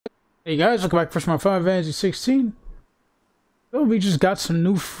Hey guys, welcome back for my Final Fantasy 16. So we just got some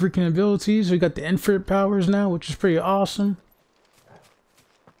new freaking abilities. We got the infinite powers now, which is pretty awesome.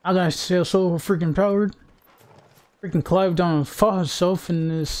 I got so freaking powered. Freaking Clive down and fought himself in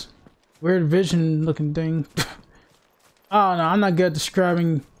this weird vision looking thing. I don't know, I'm not good at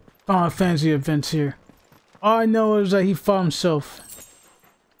describing Final Fantasy events here. All I know is that he fought himself.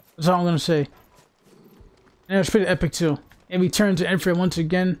 That's all I'm gonna say. And it was pretty epic too. And we turned to infinite once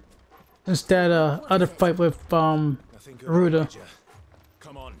again. Since that other fight with Garuda.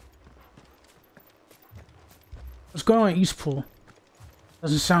 Come on. What's going on at East Pool?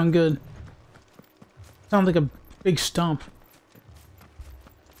 Doesn't sound good. Sounds like a big stomp.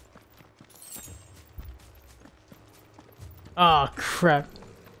 Ah, crap.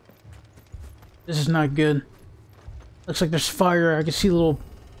 This is not good. Looks like there's fire. I can see little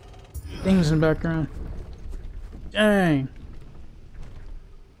things in the background. Dang.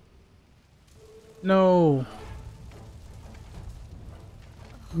 No.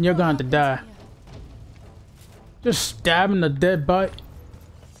 You're going to die. Just stabbing the dead body.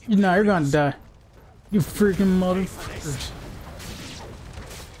 No, you're going to die. You freaking motherfuckers.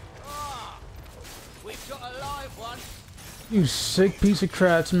 We've got a live one. You sick piece of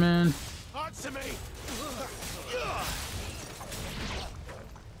crap, man. Answer me.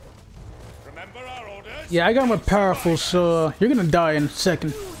 Remember our orders? Yeah, I got my powerful, so you're gonna die in a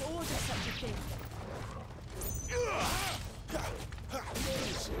second.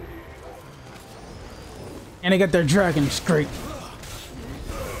 And they got their dragons, great.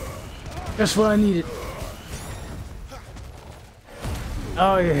 That's what I needed.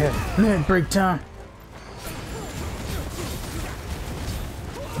 Oh yeah, man, break time.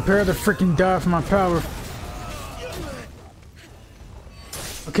 Prepare to freaking die for my power.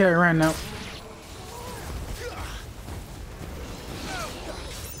 Okay, I ran out.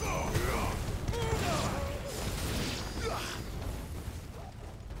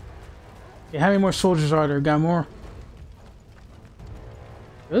 Yeah, how many more soldiers are there? Got more?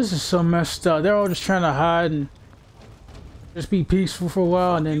 This is so messed up. They're all just trying to hide and just be peaceful for a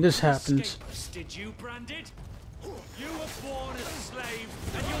while, and then this happens. Did you, Branded? You were born as a slave,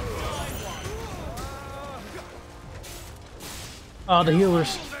 and you'll die one. Oh, the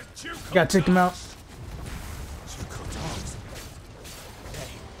healers. Gotta take them out.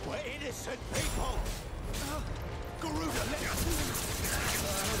 We're innocent people. Garuda,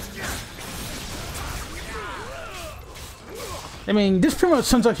 I mean, this pretty much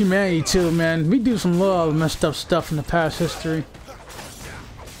sums up humanity too, man. We do some lot of messed up stuff in the past history.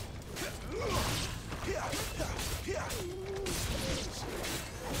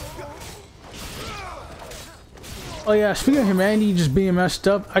 Oh yeah, speaking of humanity just being messed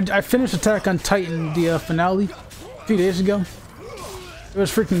up, I finished Attack on Titan, the finale, a few days ago. It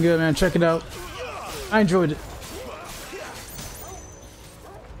was freaking good, man. Check it out. I enjoyed it.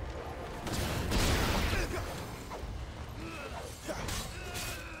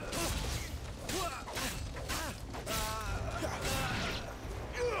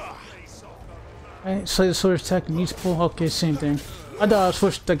 Alright, slay the solar attack and each pull. Okay, same thing. I thought I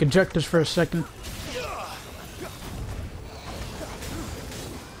switched like objectives for a second.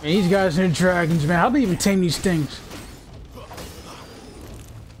 Man, these guys are dragons, man. How do they even tame these things?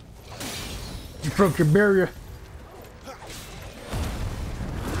 You broke your barrier.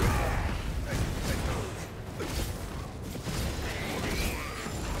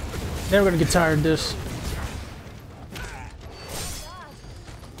 Never gonna get tired of this.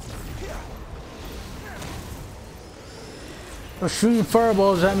 Oh, shooting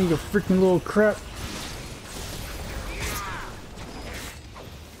fireballs at me, you freaking little crap.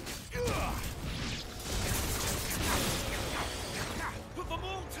 put them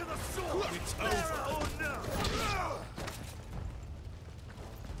all to the sword. It's over. Oh no.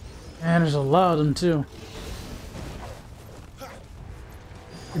 And there's a lot of them too.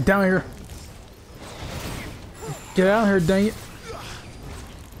 Get down here. Get out here, dang it.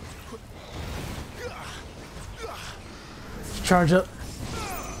 Charge up.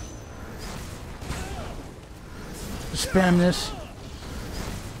 Spam this.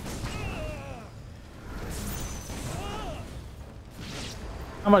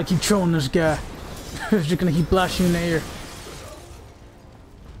 I'm about to keep trolling this guy. He's just gonna keep blasting you in the air.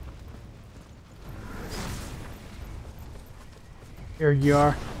 Here you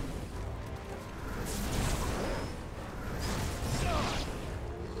are.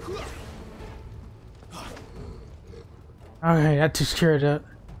 Okay, that takes care of that.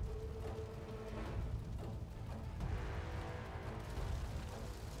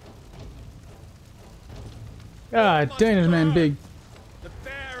 God dang, this man big. The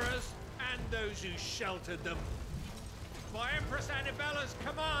bearers those who sheltered them. By Empress Annabella's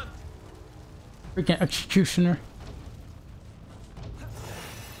command. Freaking executioner.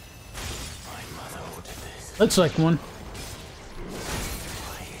 Looks like one.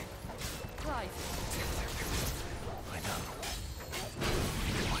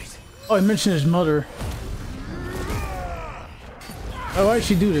 Oh, I mentioned his mother. Oh, why'd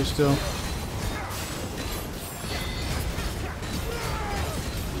she do this though?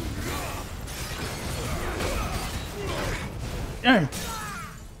 Dang.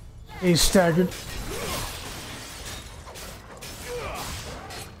 He's staggered.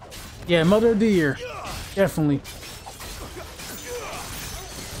 Yeah, mother of the year. Definitely.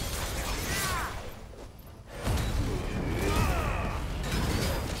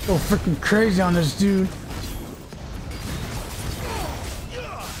 Go freaking crazy on this dude.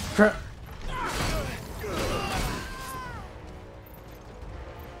 Crap.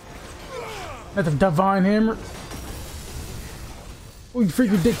 That's a divine hammer. Oh, you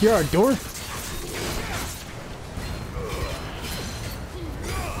freaking dick, you're a door.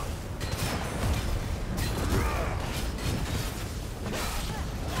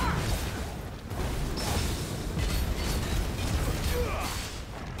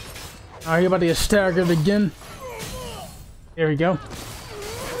 Alright, you about to get staggered again. There we go.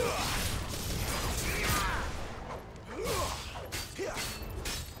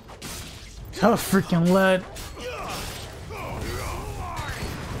 Tough freaking lad.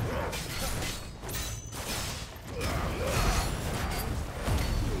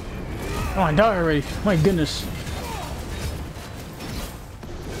 Oh, I died already. My goodness.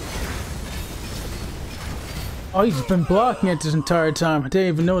 Oh, he's been blocking it this entire time. I didn't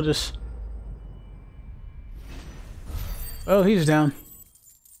even notice. Oh, he's down.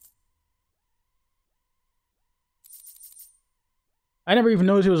 I never even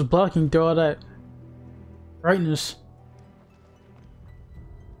noticed he was blocking through all that brightness.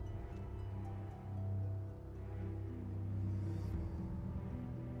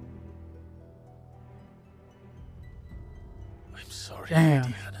 I'm sorry, Damn.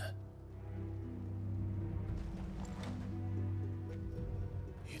 Lady Hannah.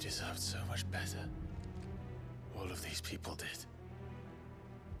 You deserved so much better. All of these people did.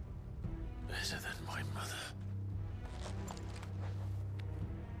 Better than my mother.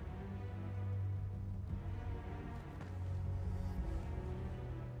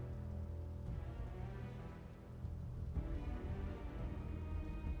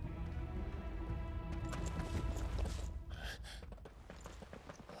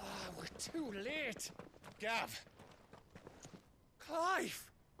 Too late! Gav!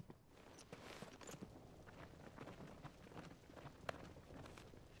 Clive!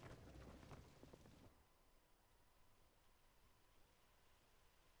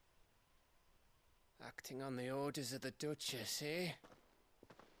 Acting on the orders of the Duchess, eh?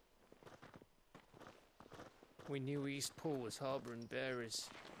 We knew Eastpool was harbouring bearers.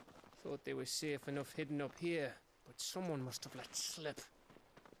 Thought they were safe enough hidden up here, but someone must have let slip.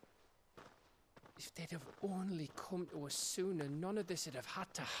 If they'd have only come to us sooner, none of this would have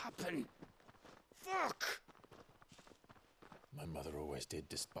had to happen. Fuck! My mother always did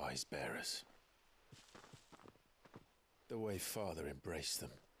despise bearers. The way Father embraced them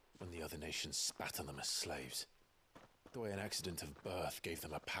when the other nations spat on them as slaves. The way an accident of birth gave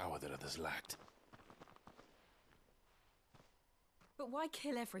them a power that others lacked. But why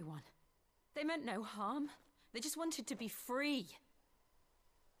kill everyone? They meant no harm. They just wanted to be free.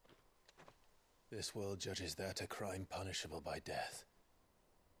 This world judges that a crime punishable by death.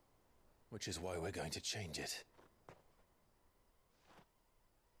 Which is why we're going to change it.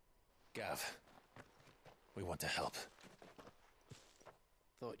 Gav, we want to help.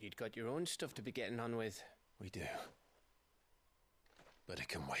 Thought you'd got your own stuff to be getting on with. We do. But it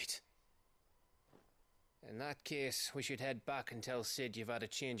can wait. In that case, we should head back and tell Sid you've had a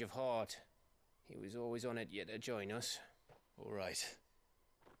change of heart. He was always on it yet to join us. All right.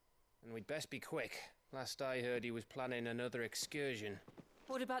 And we'd best be quick. Last I heard, he was planning another excursion.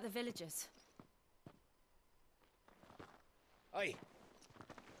 What about the villagers? Aye.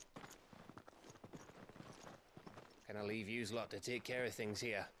 Can I leave yous lot to take care of things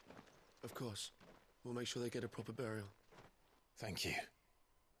here? Of course. We'll make sure they get a proper burial. Thank you.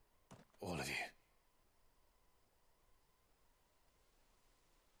 All of you.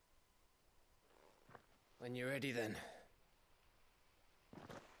 When you're ready, then.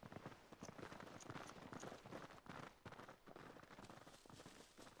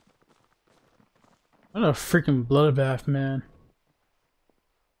 What a freaking bloodbath, man.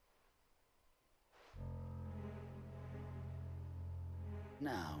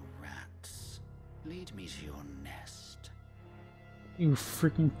 Now, rats. Lead me to your nest. You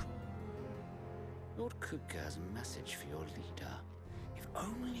freaking... Lord Kupka has a message for your leader. If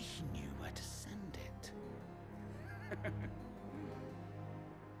only he knew where to send it.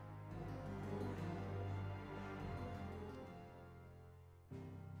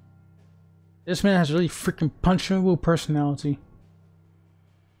 This man has really freaking punchable personality.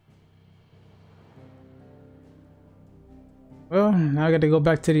 Well, now I gotta go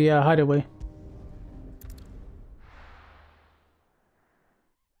back to the hideaway.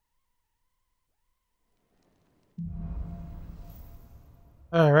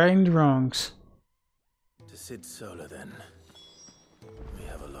 Right and wrongs. To Sid Solar, then. We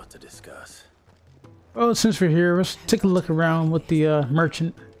have a lot to discuss. Well, since we're here, let's take a look around with the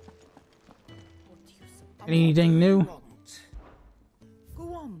merchant. Anything new?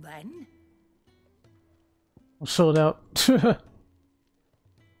 Go on then. Well, sold out.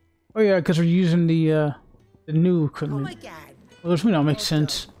 Oh yeah, because we're using the new equipment. Well, which may not make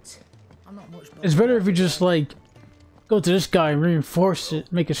sense. It's better if we just like go to this guy and reinforce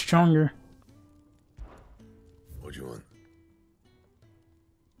it, make it stronger. What do you want?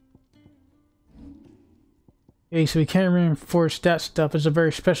 Okay, so we can't reinforce that stuff. It's a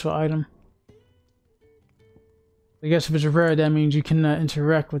very special item. I guess if it's rare, that means you can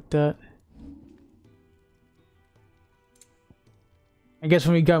interact with that. I guess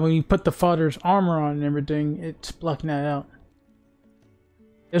when you put the father's armor on and everything, it's blocking that out.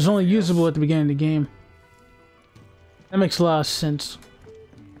 It's only usable at the beginning of the game. That makes a lot of sense.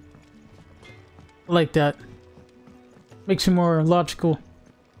 I like that. Makes it more logical.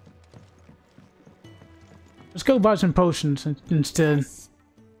 Let's go buy some potions instead.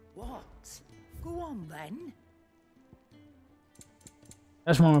 What? Go on then.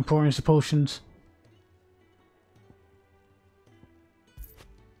 That's more important is the potions.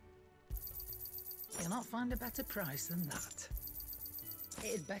 You'll not find a better price than that.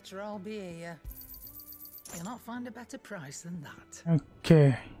 It'd better all be here. You'll not find a better price than that.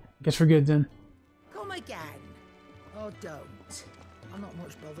 Okay, guess we're good then. Come again. Or don't. I'm not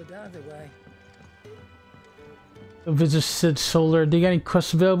much bothered either way. So visit Sid Solar. Do you got any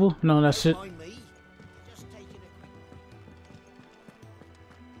quests available? No, that's it.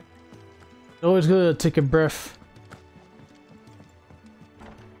 Always good to take a breath.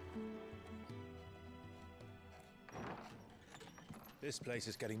 This place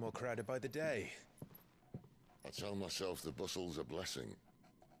is getting more crowded by the day. I tell myself the bustle's a blessing.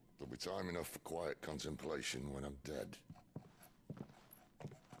 There'll be time enough for quiet contemplation when I'm dead.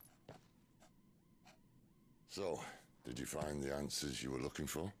 So, did you find the answers you were looking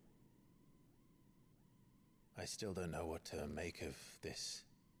for? I still don't know what to make of this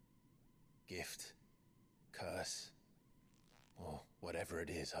gift, curse, or whatever it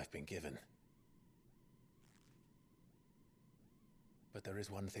is I've been given. But there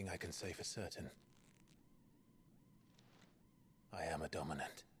is one thing I can say for certain. I am a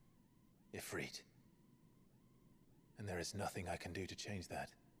dominant, Ifrit. And there is nothing I can do to change that.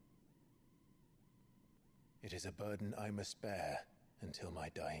 It is a burden I must bear until my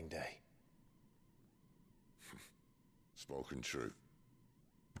dying day. Spoken true.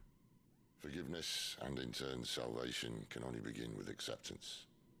 Forgiveness and in turn salvation can only begin with acceptance.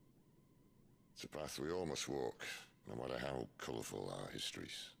 It's a path we all must walk, no matter how colourful our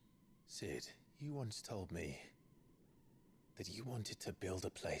histories. Sid, you once told me that you wanted to build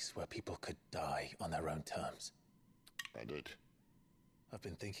a place where people could die on their own terms. I did. I've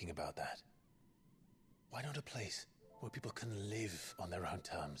been thinking about that. Why not a place where people can live on their own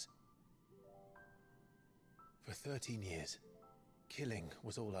terms? For 13 years, killing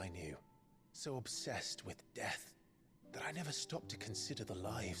was all I knew. So obsessed with death that I never stopped to consider the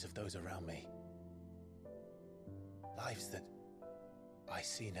lives of those around me. Lives that I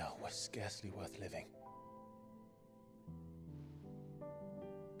see now were scarcely worth living.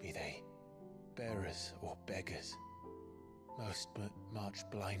 Be they bearers or beggars, most but march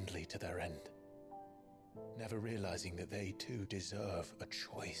blindly to their end, never realizing that they too deserve a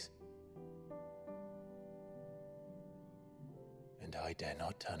choice. And I dare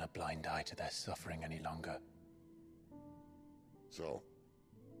not turn a blind eye to their suffering any longer. So,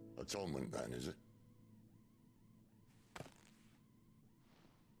 atonement then, is it?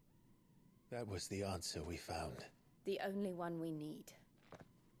 That was the answer we found. The only one we need.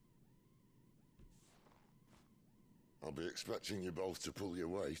 I'll be expecting you both to pull your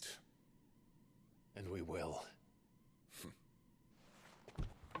weight. And we will.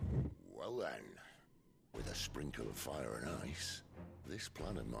 Well then, with a sprinkle of fire and ice, this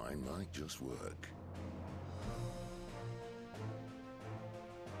plan of mine might just work.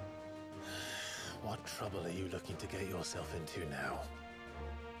 What trouble are you looking to get yourself into now?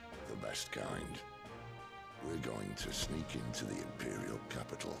 The best kind. We're going to sneak into the Imperial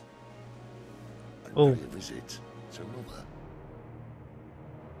capital and pay a visit to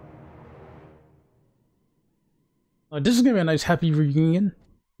Mother. This is gonna be a nice happy reunion.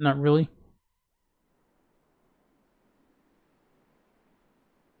 Not really.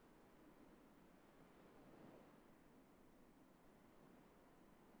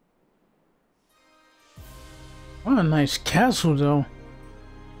 What a nice castle, though.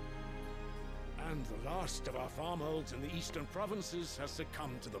 And the last of our farmholds in the eastern provinces has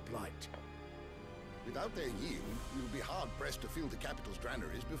succumbed to the blight. Without their yield, we will be hard-pressed to fill the capital's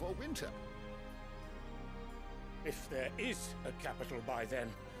granaries before winter. If there is a capital by then,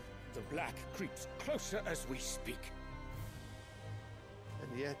 the black creeps closer as we speak.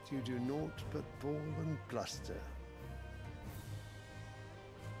 And yet you do naught but bawl and bluster.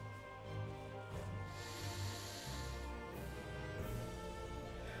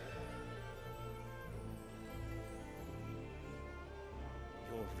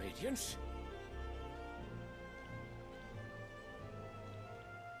 Your Radiance?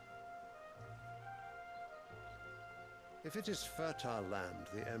 If it is fertile land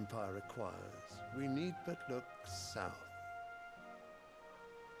the Empire requires, we need but look south.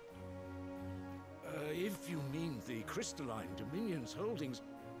 If you mean the crystalline Dominion's holdings,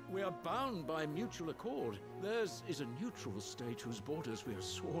 we are bound by mutual accord. Theirs is a neutral state whose borders we are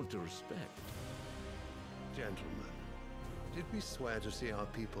sworn to respect. Gentlemen, did we swear to see our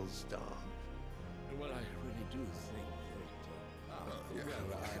people starve? Well, I really do think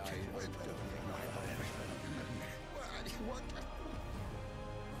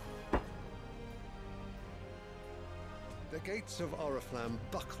The gates of Oriflamme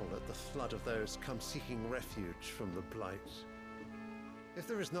buckle at the flood of those come seeking refuge from the blight. If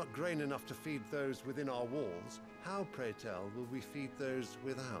there is not grain enough to feed those within our walls, how, pray tell, will we feed those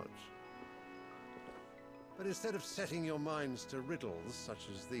without? But instead of setting your minds to riddles such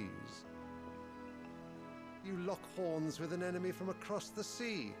as these, you lock horns with an enemy from across the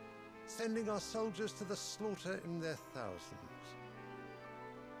sea, sending our soldiers to the slaughter in their thousands.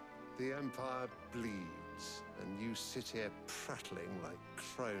 The Empire bleeds, and you sit here prattling like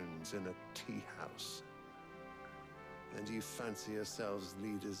crones in a tea house. And you fancy yourselves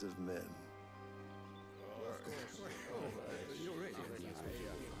leaders of men.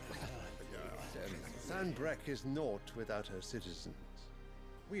 Sanbreque is naught without her citizens.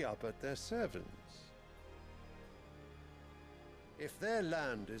 We are but their servants. If their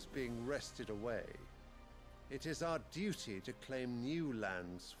land is being wrested away, it is our duty to claim new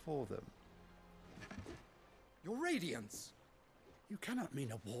lands for them. Your Radiance! You cannot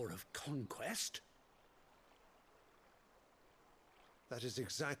mean a war of conquest. That is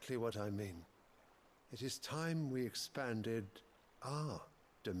exactly what I mean. It is time we expanded our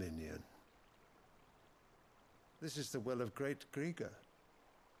dominion. This is the will of great Grieger.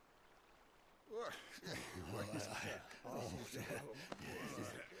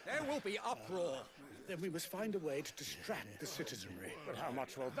 There will be uproar. Then we must find a way to distract the citizenry. But how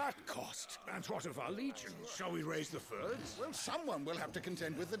much will that cost? And what of our legions? Shall we raise the furs? Well, someone will have to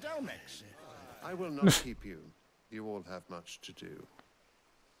contend with the Dalmex. I will not keep you. You all have much to do.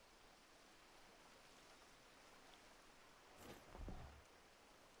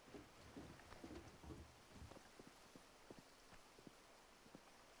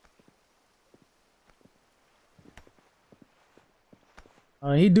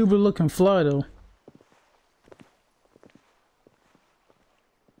 He do be looking fly though.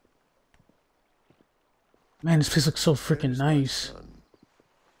 Man, this place looks so freaking nice.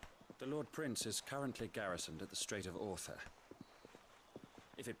 The Lord Prince is currently garrisoned at the Strait of Author.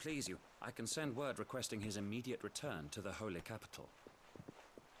 If it please you, I can send word requesting his immediate return to the Holy Capital.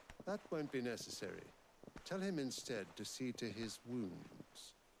 That won't be necessary. Tell him instead to see to his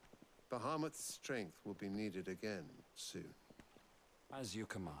wounds. Bahamut's strength will be needed again soon. As you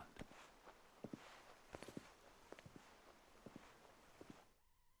command.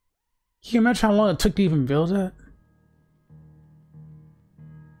 Can you imagine how long it took to even build that?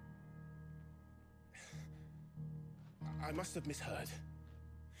 I must have misheard.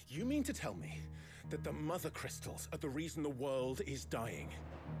 You mean to tell me that the mother crystals are the reason the world is dying?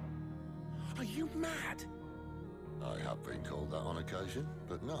 Are you mad? I have been called that on occasion,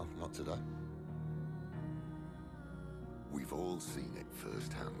 but no, not today. We've all seen it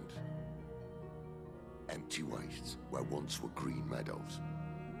firsthand. Empty wastes where once were green meadows.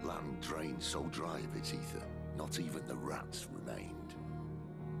 Land drained so dry of its ether, not even the rats remained.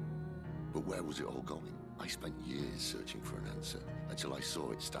 But where was it all going? I spent years searching for an answer, until I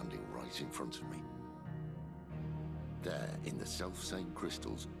saw it standing right in front of me. There, in the self-same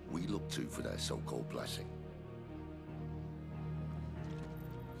crystals we look to for their so-called blessing.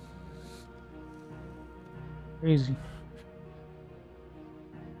 Crazy.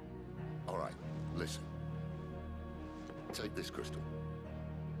 All right, listen. Take this crystal.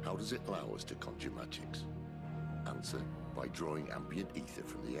 How does it allow us to conjure magics? Answer, by drawing ambient ether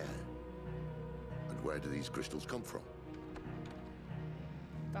from the air. And where do these crystals come from?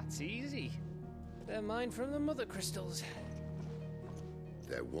 That's easy. They're mine from the mother crystals.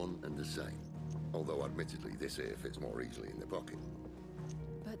 They're one and the same. Although admittedly this here fits more easily in the pocket.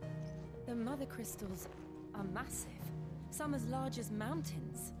 But the mother crystals are massive. Some as large as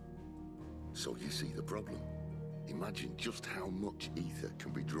mountains. So you see the problem. Imagine just how much ether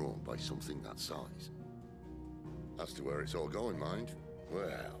can be drawn by something that size. As to where it's all going, mind,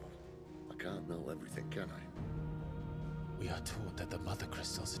 well, I can't know everything, can I? We are taught that the mother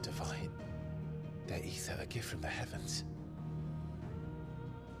crystals are divine. Their ether a gift from the heavens.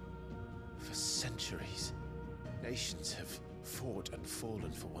 For centuries, nations have fought and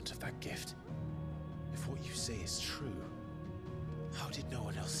fallen for want of that gift. If what you say is true, how did no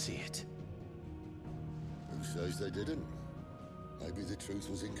one else see it? Who says they didn't? Maybe the truth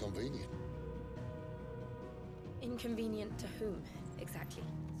was inconvenient. Inconvenient to whom, exactly?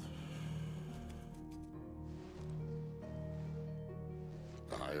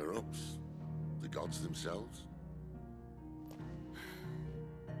 The higher-ups? The gods themselves?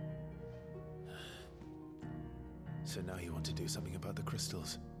 So now you want to do something about the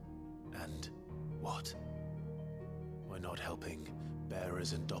crystals? And what? We're not helping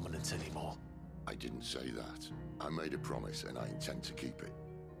bearers and dominants anymore. I didn't say that. I made a promise and I intend to keep it.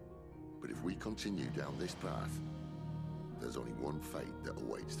 But if we continue down this path, there's only one fate that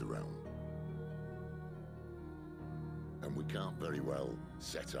awaits the realm. And we can't very well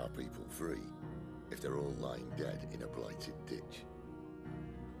set our people free if they're all lying dead in a blighted ditch.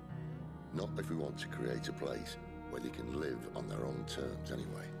 Not if we want to create a place where they can live on their own terms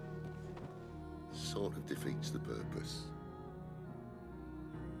anyway. Sort of defeats the purpose.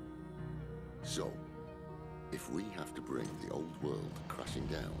 So, if we have to bring the old world crashing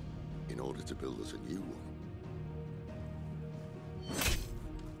down in order to build us a new one,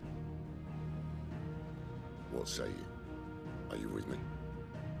 what say you? Are you with me?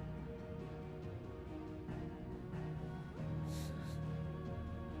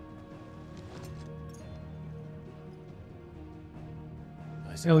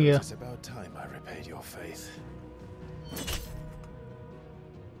 I suppose it's about time I repaid your faith.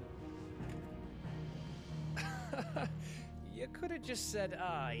 You could have just said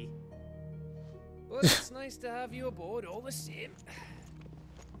aye. But it's nice to have you aboard all the same.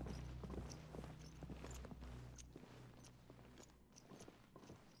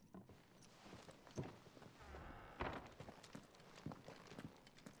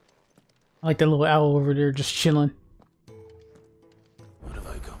 I like that little owl over there just chilling. What have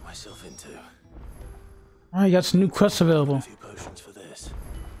I got myself into? Oh, you got some new quests available. A few potions for this.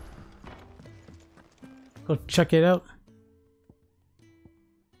 Go check it out.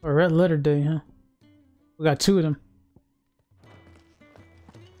 A red letter day, huh? We got 2 of them.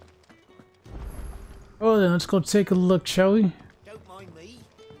 Oh, then let's go take a look, shall we? Don't mind me.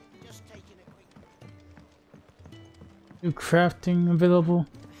 Just taking a quick. New crafting available.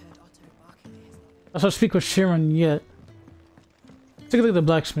 Also, speak with Sharon yet. Take a look at the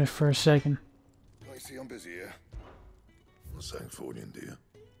blacksmith for a second. I see I'm busy here. I'm saying Fordian, dear.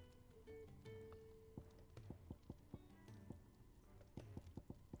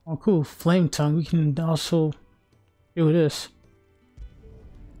 Oh, cool. Flame tongue. We can also do this.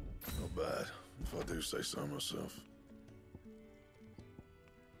 Not bad, if I do say so myself.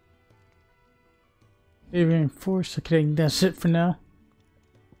 They reinforced. Okay, that's it for now.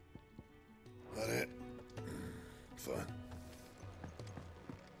 That it? Fine.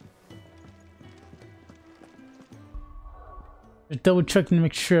 Just double checking to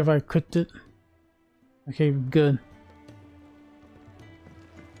make sure if I equipped it. Okay, good.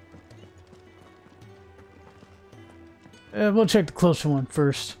 We'll check the closer one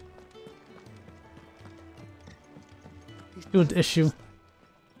first. Do with the issue.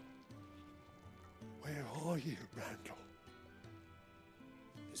 Where are you, Randall?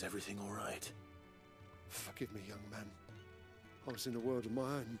 Is everything all right? Forgive me, young man. I was in a world of my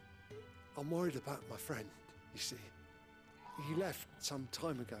own. I'm worried about my friend, you see. He left some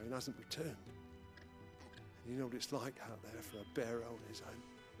time ago and hasn't returned. And you know what it's like out there for a bearer on his own.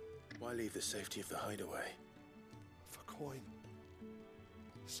 Why leave the safety of the hideaway? For coin.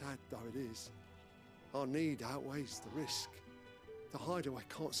 Sad though it is, our need outweighs the risk. The hideaway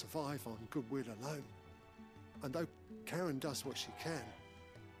can't survive on goodwill alone. And though Karen does what she can,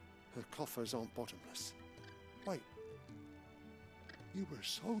 her coffers aren't bottomless. Wait, you were a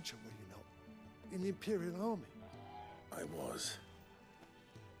soldier, were you not? In the Imperial Army? I was.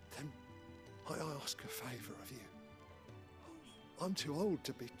 Then I ask a favour of you. I'm too old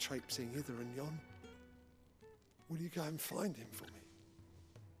to be traipsing hither and yon. Will you go and find him for me?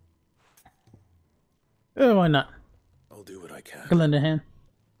 Yeah, why not? I'll do what I can. I can lend a hand.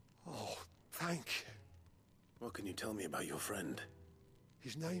 Oh, thank you. What can you tell me about your friend?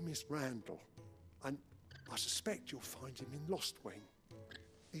 His name is Randall, and I suspect you'll find him in Lost Wing.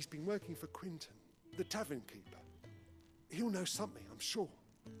 He's been working for Quinton, the tavern keeper. He'll know something, I'm sure.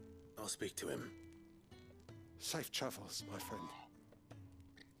 I'll speak to him. Safe travels, my friend.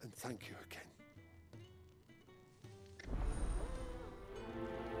 And thank you again.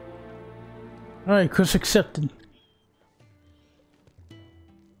 Alright, quest accepted.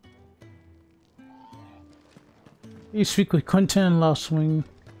 You speak with Quinton and Lost Wing.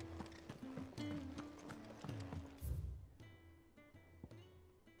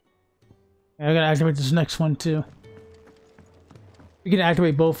 Yeah, I gotta activate this next one too. We can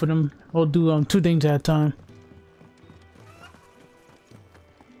activate both of them. We'll do 2 things at a time.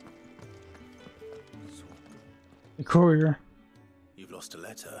 The courier. You've lost a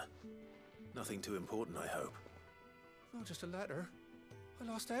letter. Nothing too important, I hope. Not just a letter. I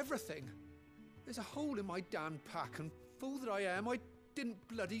lost everything. There's a hole in my damn pack, and fool that I am, I didn't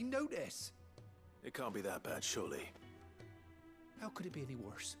bloody notice. It can't be that bad, surely. How could it be any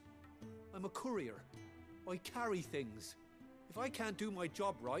worse? I'm a courier. I carry things. If I can't do my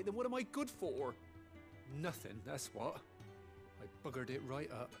job right, then what am I good for? Nothing, that's what. I buggered it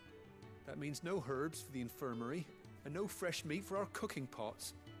right up. That means no herbs for the infirmary, and no fresh meat for our cooking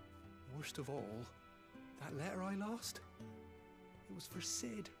pots. Worst of all, that letter I lost, it was for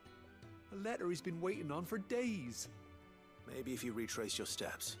Sid. A letter he's been waiting on for days. Maybe if you retrace your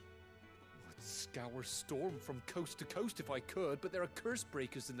steps. I'd scour Storm from coast to coast if I could, but there are curse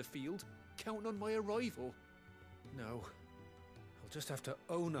breakers in the field, counting on my arrival. No, I'll just have to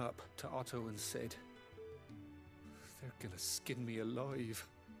own up to Otto and Sid. They're gonna skin me alive.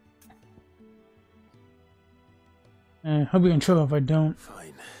 I'll be in trouble if I don't.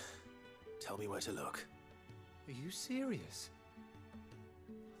 Fine. Tell me where to look. Are you serious?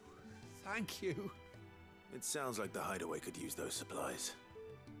 Thank you. It sounds like the hideaway could use those supplies.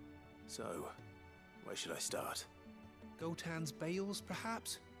 So, where should I start? Gotan's bales,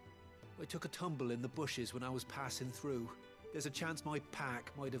 perhaps? I took a tumble in the bushes when I was passing through. There's a chance my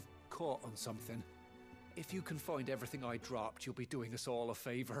pack might have caught on something. If you can find everything I dropped, you'll be doing us all a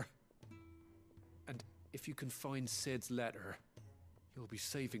favor. And if you can find Sid's letter, you'll be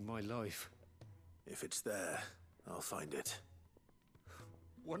saving my life. If it's there, I'll find it.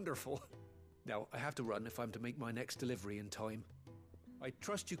 Wonderful. Now, I have to run if I'm to make my next delivery in time. I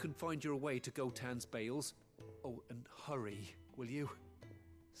trust you can find your way to Gotan's bales. Oh, and hurry, will you?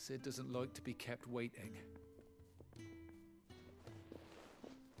 Sid doesn't like to be kept waiting.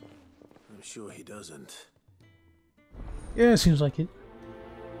 I'm sure he doesn't. Yeah, it seems like it.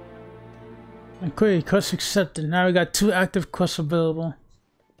 Okay, quest accepted. Now we got 2 active quests available.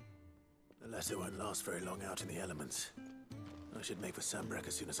 The letter won't last very long out in the elements. I should make for Sambrek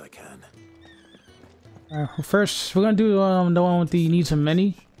as soon as I can. Alright, well first, we're gonna do the one with the needs of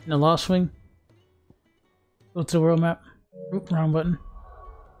many in the Lost Wing. Go to the world map. Oop, wrong button.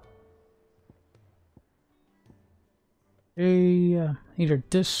 Hey, either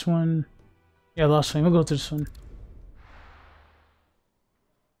this one. Yeah, Lost Wing. We'll go to this one.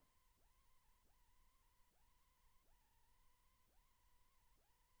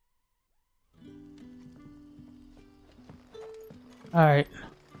 Alright.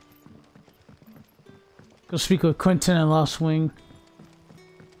 Go speak with Quinton and Lost Wing.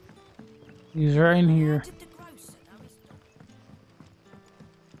 He's right in here.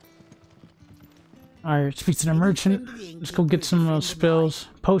 Alright, speak to the merchant. Let's go get some spells.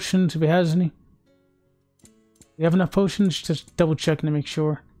 Potions, if he has any. You have enough potions? Just double checking to make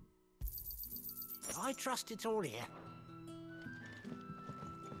sure. I trust it's all here.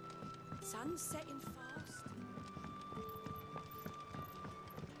 Sun's setting fast.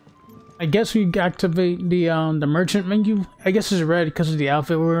 I guess we activate the merchant menu. I guess it's red because of the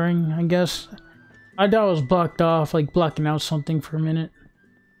outfit we're wearing, I guess. I thought it was blocked off, like blocking out something for a minute.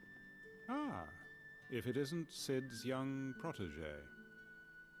 Ah, if it isn't Sid's young protege.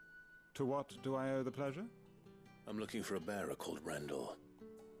 To what do I owe the pleasure? I'm looking for a bearer called Randall.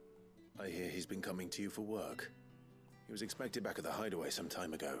 I hear he's been coming to you for work. He was expected back at the hideaway some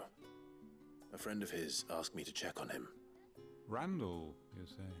time ago. A friend of his asked me to check on him. Randall, you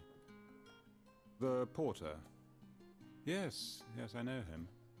say? The porter. Yes, I know him.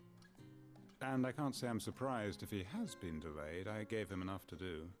 And I can't say I'm surprised if he has been delayed. I gave him enough to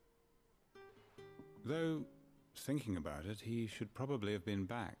do. Though, thinking about it, he should probably have been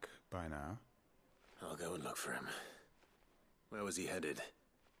back by now. I'll go and look for him. Where was he headed?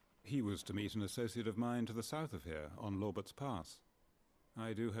 He was to meet an associate of mine to the south of here, on Lorbert's Pass.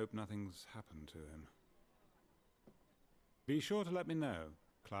 I do hope nothing's happened to him. Be sure to let me know,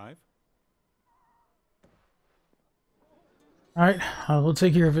 Clive. Alright, we'll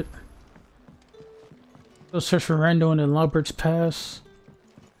take care of it. Go search for Rando in Lorbert's Pass.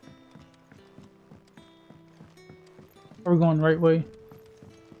 Are we going the right way?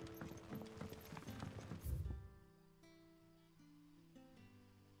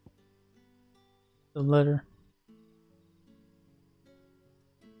 The letter.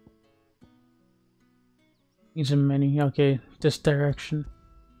 These are many. Okay, this direction.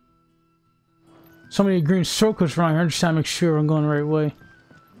 So many green circles around here. I'm just trying to make sure I'm going the right way.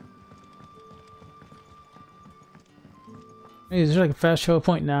 Hey, is there like a fast travel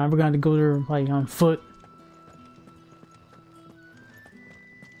point now? We're going to go there like on foot.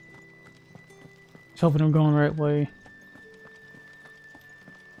 Just hoping I'm going the right way.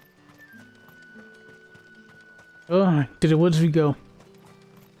 Oh, to the woods we go.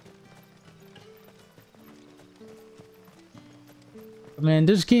 Man,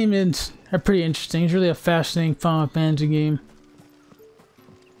 this game is pretty interesting. It's really a fascinating Final Fantasy game.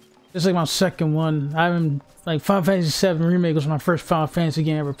 It's like my second one. I haven't, like, Final Fantasy VII Remake was my first Final Fantasy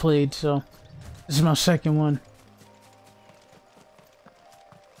game I ever played, so this is my second one.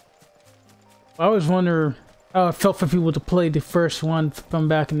 I always wonder how it felt for people to play the first one from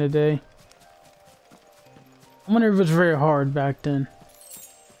back in the day. I wonder if it was very hard back then.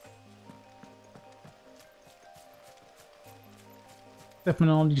 Stepping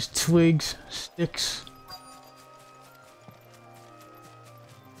on these twigs, sticks.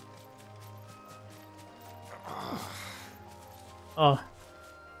 Oh.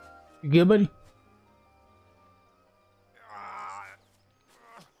 You good, buddy?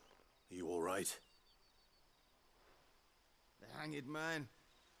 You all right? The hanged man.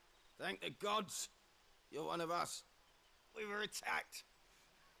 Thank the gods. You're one of us. We were attacked.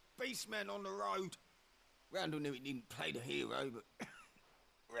 Beastmen on the road. Randall knew he didn't play the hero, but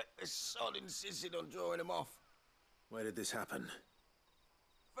the sod insisted on drawing him off. Where did this happen?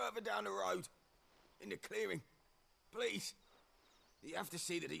 Further down the road. In the clearing. Please. You have to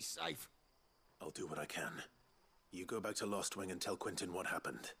see that he's safe. I'll do what I can. You go back to Lost Wing and tell Quentin what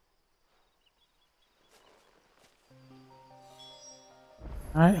happened.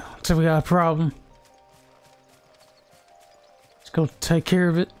 Alright, so we got a problem. Let's go take care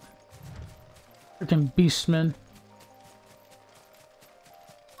of it. Freaking beastmen.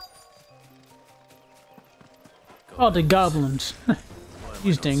 Oh, the goblins.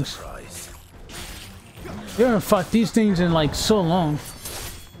 These things. You haven't fought these things in like so long.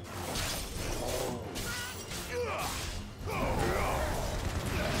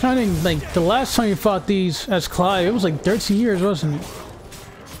 Trying to like the last time you fought these as Clive, it was like 13 years, wasn't it?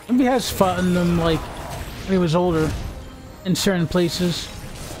 Maybe he has fought in them like when he was older in certain places.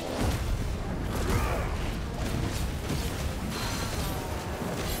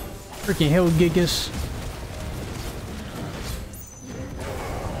 Freaking hell, Gigas.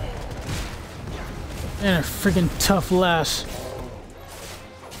 And a freaking tough lass.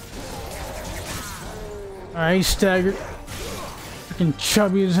 Alright, he's staggered. Freaking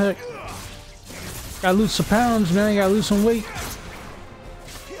chubby as heck. Gotta lose some pounds, man. Gotta lose some weight.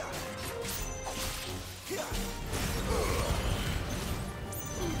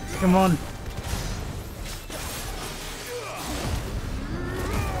 Come on.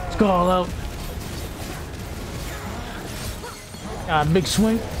 Let's go all out. Big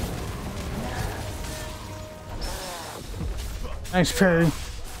swing. Nice parry.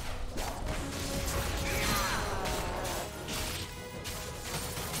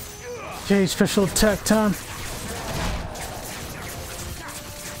 Okay, special attack time.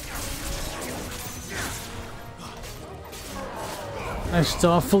 Nice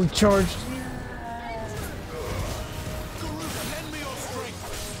stuff, fully charged.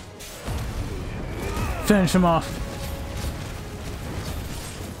 Finish him off.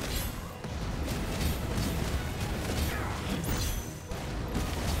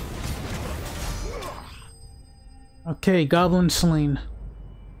 Okay, goblin slain.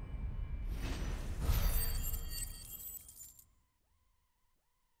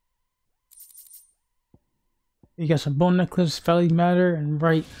 You got some bone necklace, valley matter, and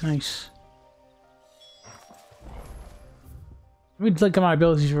right. Nice. Let me look at my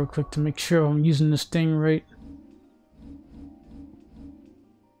abilities real quick to make sure I'm using this thing right.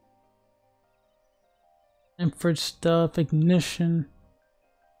 Infrared stuff, ignition.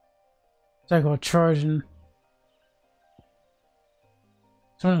 Cycle charging.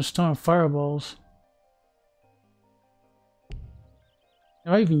 Some of the stone fireballs.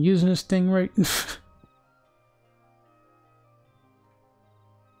 Am I even using this thing right?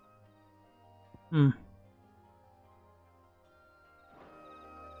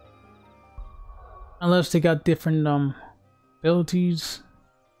 Unless they got different abilities,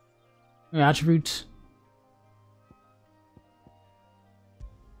 attributes.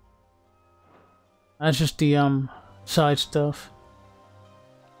 That's just the side stuff.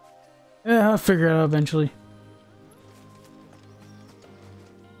 Yeah, I'll figure it out eventually.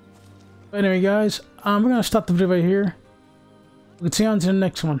 But anyway, guys, we're gonna stop the video right here. We'll see you on to the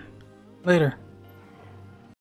next one. Later.